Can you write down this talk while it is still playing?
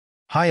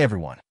Hi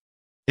everyone.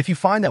 If you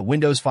find that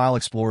Windows File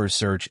Explorer's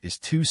search is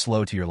too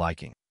slow to your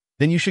liking,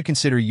 then you should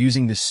consider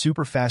using this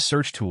super fast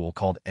search tool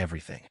called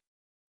Everything.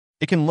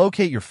 It can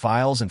locate your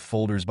files and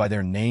folders by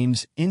their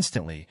names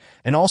instantly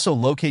and also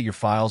locate your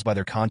files by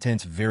their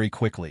contents very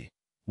quickly,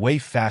 way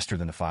faster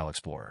than the File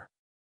Explorer.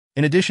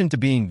 In addition to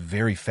being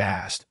very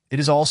fast, it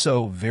is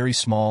also very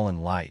small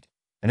and light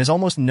and has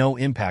almost no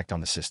impact on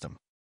the system.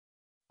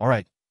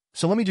 Alright,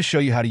 so let me just show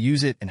you how to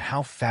use it and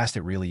how fast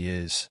it really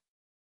is.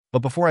 But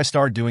before I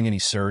start doing any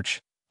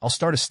search, I'll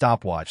start a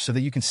stopwatch so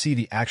that you can see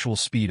the actual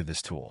speed of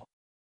this tool.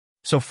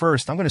 So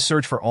first, I'm going to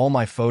search for all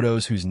my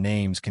photos whose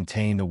names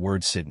contain the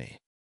word Sydney.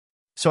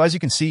 So as you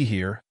can see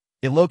here,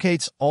 it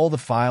locates all the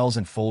files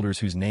and folders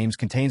whose names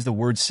contains the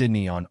word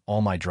Sydney on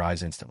all my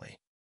drives instantly.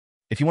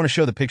 If you want to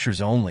show the pictures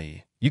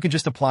only, you can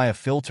just apply a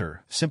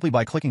filter simply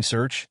by clicking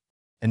Search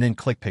and then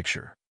click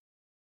Picture.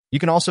 You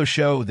can also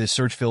show this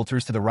search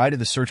filters to the right of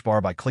the search bar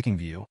by clicking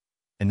View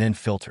and then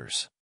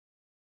Filters.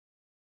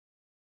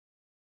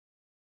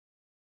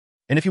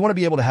 And if you want to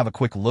be able to have a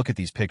quick look at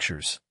these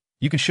pictures,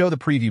 you can show the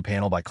Preview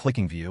panel by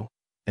clicking View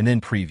and then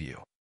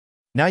Preview.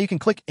 Now you can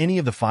click any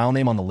of the file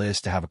name on the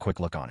list to have a quick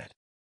look on it.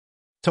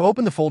 To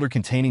open the folder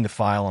containing the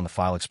file on the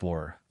File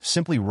Explorer,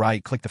 simply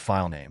right-click the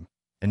file name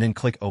and then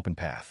click Open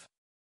Path.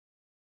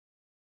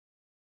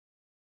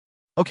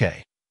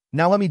 Okay,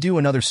 now let me do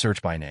another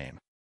search by name.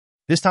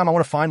 This time I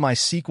want to find my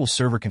SQL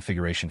Server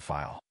configuration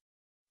file.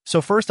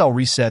 So first I'll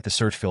reset the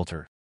search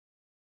filter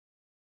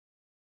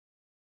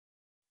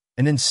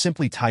and then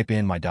simply type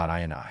in my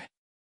 .ini.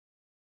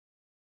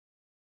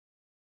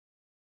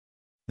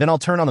 Then I'll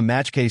turn on the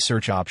Match Case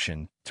search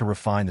option to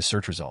refine the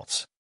search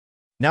results.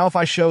 Now if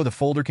I show the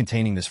folder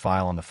containing this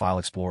file on the File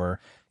Explorer,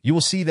 you will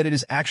see that it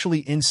is actually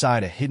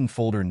inside a hidden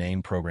folder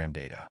named Program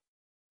Data.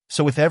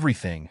 So with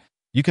Everything,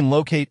 you can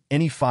locate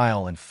any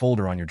file and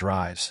folder on your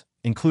drives,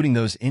 including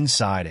those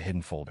inside a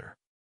hidden folder.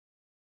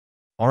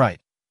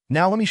 Alright,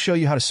 now let me show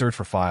you how to search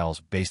for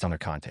files based on their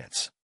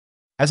contents.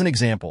 As an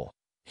example,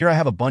 here I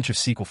have a bunch of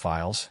SQL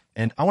files,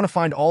 and I want to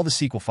find all the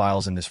SQL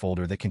files in this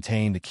folder that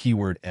contain the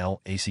keyword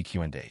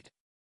LACQN-date.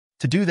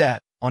 To do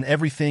that, on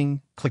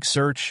Everything, click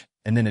Search,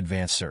 and then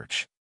Advanced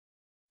Search.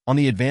 On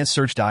the Advanced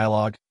Search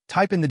dialog,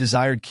 type in the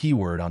desired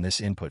keyword on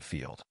this input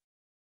field.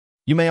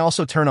 You may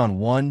also turn on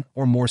one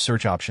or more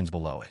search options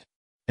below it,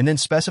 and then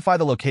specify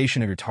the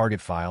location of your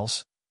target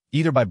files,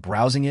 either by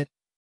browsing it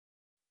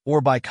or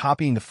by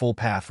copying the full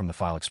path from the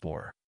File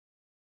Explorer.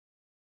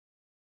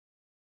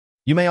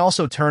 You may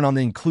also turn on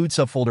the Include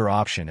Subfolder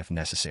option if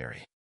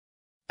necessary.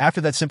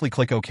 After that, simply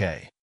click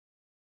OK.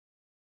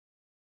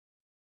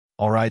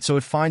 Alright, so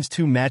it finds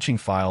two matching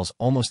files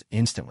almost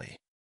instantly.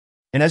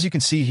 And as you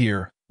can see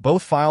here,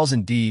 both files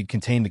indeed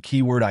contain the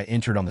keyword I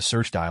entered on the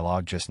search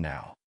dialog just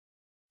now.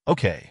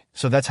 Okay,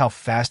 so that's how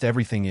fast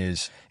Everything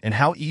is and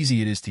how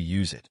easy it is to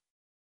use it.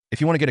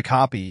 If you want to get a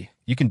copy,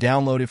 you can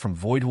download it from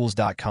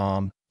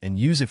voidtools.com and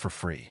use it for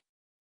free.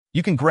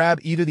 You can grab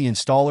either the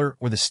installer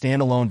or the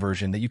standalone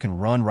version that you can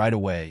run right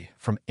away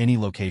from any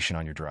location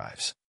on your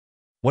drives.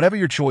 Whatever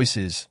your choice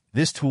is,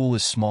 this tool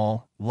is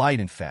small,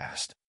 light, and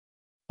fast.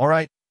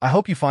 Alright, I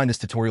hope you find this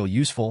tutorial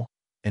useful,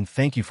 and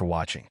thank you for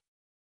watching.